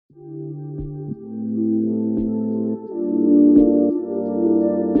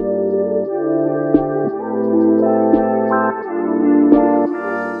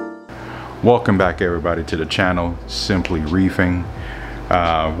Welcome back everybody to the channel, Simply Reefing.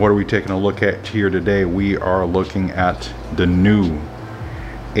 What are we taking a look at here today? We are looking at the new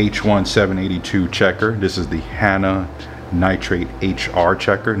H782 checker. This is the Hanna Nitrate Hr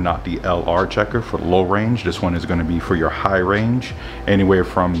Checker, not the LR checker for low range. This one is going to be for your high range, anywhere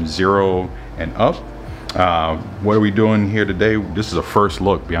from 0 and up. What are we doing here today? This is a first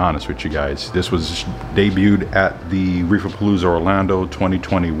look, be honest with you guys. This was debuted at the Reeferpalooza Orlando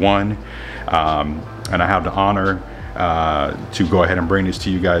 2021, and I have the honor to go ahead and bring this to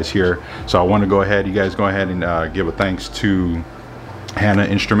you guys here. So I want to go ahead, you guys go ahead and give a thanks to Hanna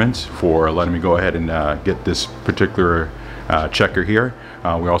Instruments for letting me go ahead and get this particular checker here.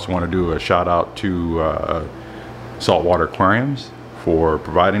 We also want to do a shout out to Saltwater Aquariums for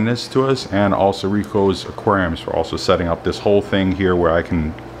providing this to us, and also Rico's Aquariums for also setting up this whole thing here where I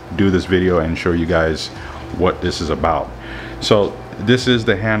can do this video and show you guys what this is about. So this is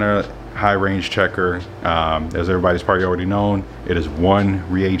the Hanna high range checker. As everybody's probably already known, it is one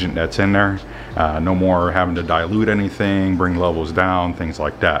reagent that's in there. No more having to dilute anything, bring levels down, things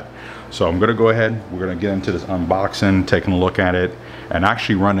like that. So I'm gonna go ahead, we're gonna get into this unboxing, taking a look at it, and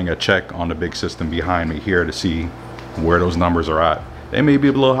actually running a check on the big system behind me here to see where those numbers are at. They may be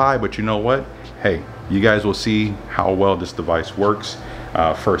a little high, but you know what? Hey, you guys will see how well this device works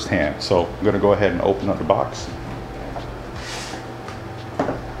firsthand. So I'm gonna go ahead and open up the box.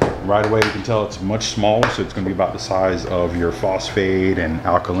 Right away, you can tell it's much smaller, so it's gonna be about the size of your phosphate and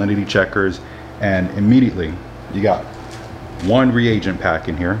alkalinity checkers. And immediately, you got one reagent pack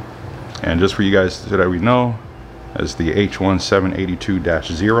in here. And just for you guys so that we know, that's the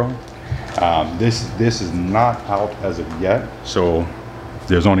H782-0. This is not out as of yet, so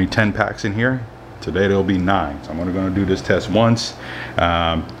there's only 10 packs in here. Today there'll be 9. So I'm only going to do this test once,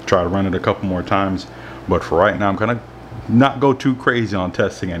 try to run it a couple more times, but for right now I'm gonna not go too crazy on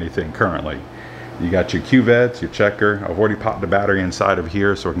testing anything currently. You got your cuvettes, your checker. I've already popped the battery inside of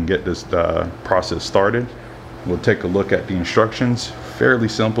here so I can get this process started. We'll take a look at the instructions. Fairly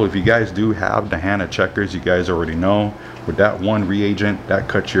simple. If you guys do have the Hanna checkers, you guys already know, with that one reagent, that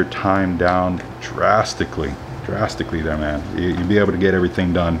cuts your time down drastically there, man. You'll be able to get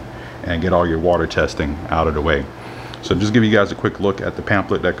everything done and get all your water testing out of the way. So just give you guys a quick look at the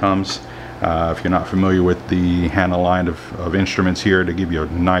pamphlet that comes. If you're not familiar with the Hanna line of instruments here, to give you a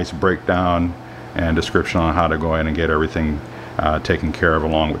nice breakdown and description on how to go ahead and get everything taken care of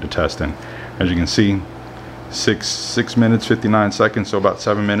along with the testing. As you can see, 6 minutes 59 seconds, so about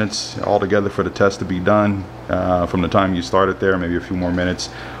 7 minutes altogether for the test to be done from the time you started there, maybe a few more minutes.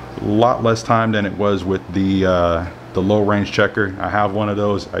 A lot less time than it was with the low range checker. I have one of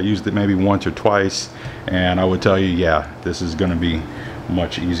those. I used it maybe once or twice, and I would tell you, yeah, this is going to be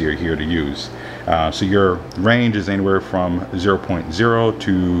much easier here to use. So your range is anywhere from 0.0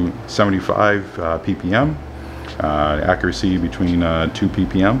 to 75 ppm. Accuracy between 2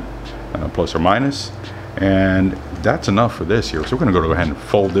 ppm plus or minus. And that's enough for this here. So we're going to go ahead and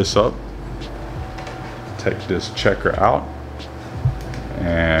fold this up, take this checker out,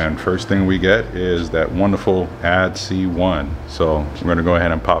 and first thing we get is that wonderful Add C1. So we're going to go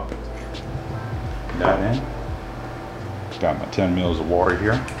ahead and pop that in. Got my 10 mils of water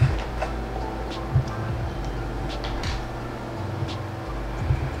here.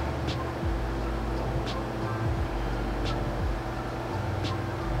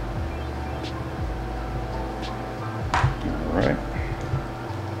 Alright.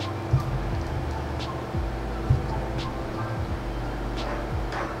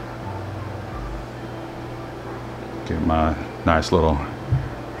 Get my nice little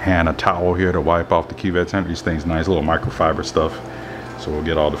Hanna towel here to wipe off the cuvettes. These things nice little microfiber stuff, so we'll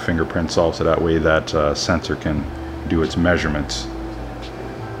get all the fingerprints off, so that way that sensor can do its measurements.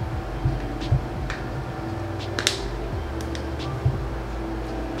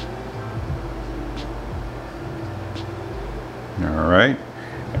 All right,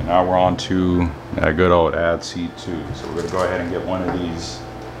 and now we're on to that good old Add C2. So we're going to go ahead and get one of these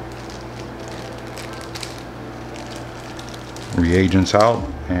reagents out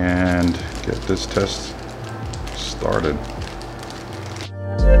and get this test started.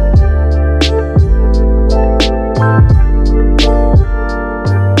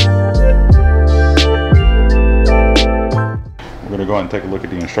 We're going to go ahead and take a look at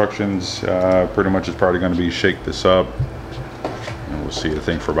the instructions. Pretty much it's probably going to be shake this up, and we'll see the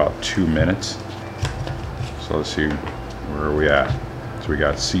thing for about 2 minutes. So let's see, where are we at? So we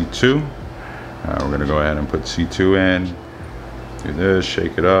got C2. We're going to go ahead and put C2 in. Do this,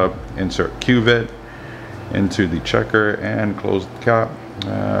 shake it up, insert cuvette into the checker and close the cap.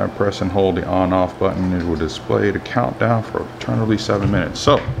 Press and hold the on-off button. It will display the countdown for eternally 7 minutes.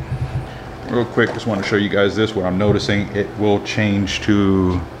 So real quick, just want to show you guys this. What I'm noticing, it will change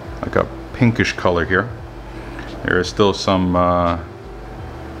to like a pinkish color here. There is still some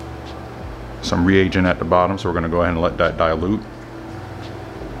reagent at the bottom, so we're going to go ahead and let that dilute.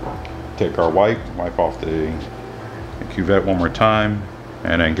 Take our wipe off the cuvette one more time,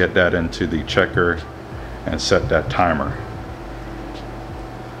 and then get that into the checker and set that timer.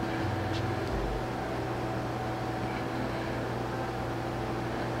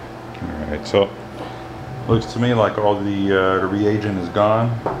 Alright, so looks to me like all the reagent is gone,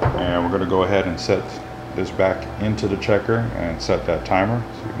 and we're going to go ahead and set this back into the checker and set that timer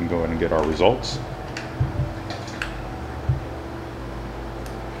so we can go ahead and get our results.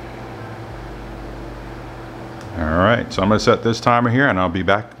 Alright, so I'm going to set this timer here, and I'll be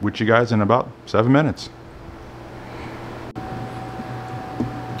back with you guys in about 7 minutes.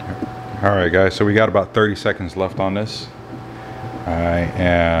 Alright guys, so we got about 30 seconds left on this. I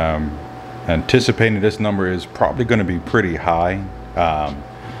am anticipating this number is probably going to be pretty high.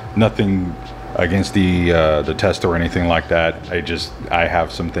 Nothing against the tester or anything like that. I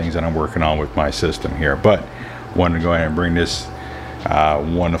have some things that I'm working on with my system here, but wanted to go ahead and bring this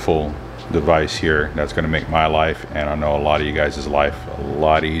wonderful device here that's going to make my life, and I know a lot of you guys' life, a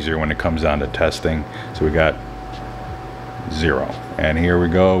lot easier when it comes down to testing. So we got 0, and here we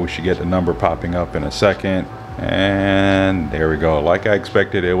go. We should get the number popping up in a second, and there we go. Like I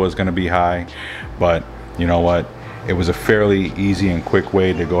expected, it was going to be high, but you know what, it was a fairly easy and quick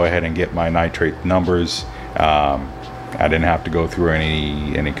way to go ahead and get my nitrate numbers. I didn't have to go through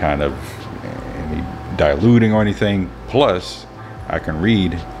any kind of diluting or anything. Plus I can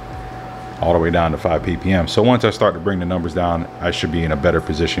read all the way down to 5 ppm. So once I start to bring the numbers down, I should be in a better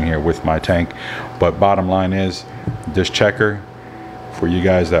position here with my tank. But bottom line is, this checker, for you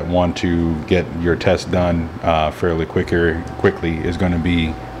guys that want to get your test done fairly quickly, is going to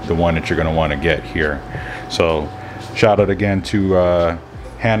be the one that you're going to want to get here. So shout out again to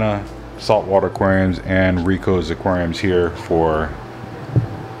Hanna Saltwater Aquariums and Rico's Aquariums here for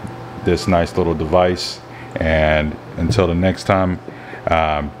this nice little device. And until the next time,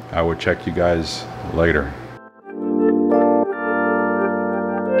 I will check you guys later.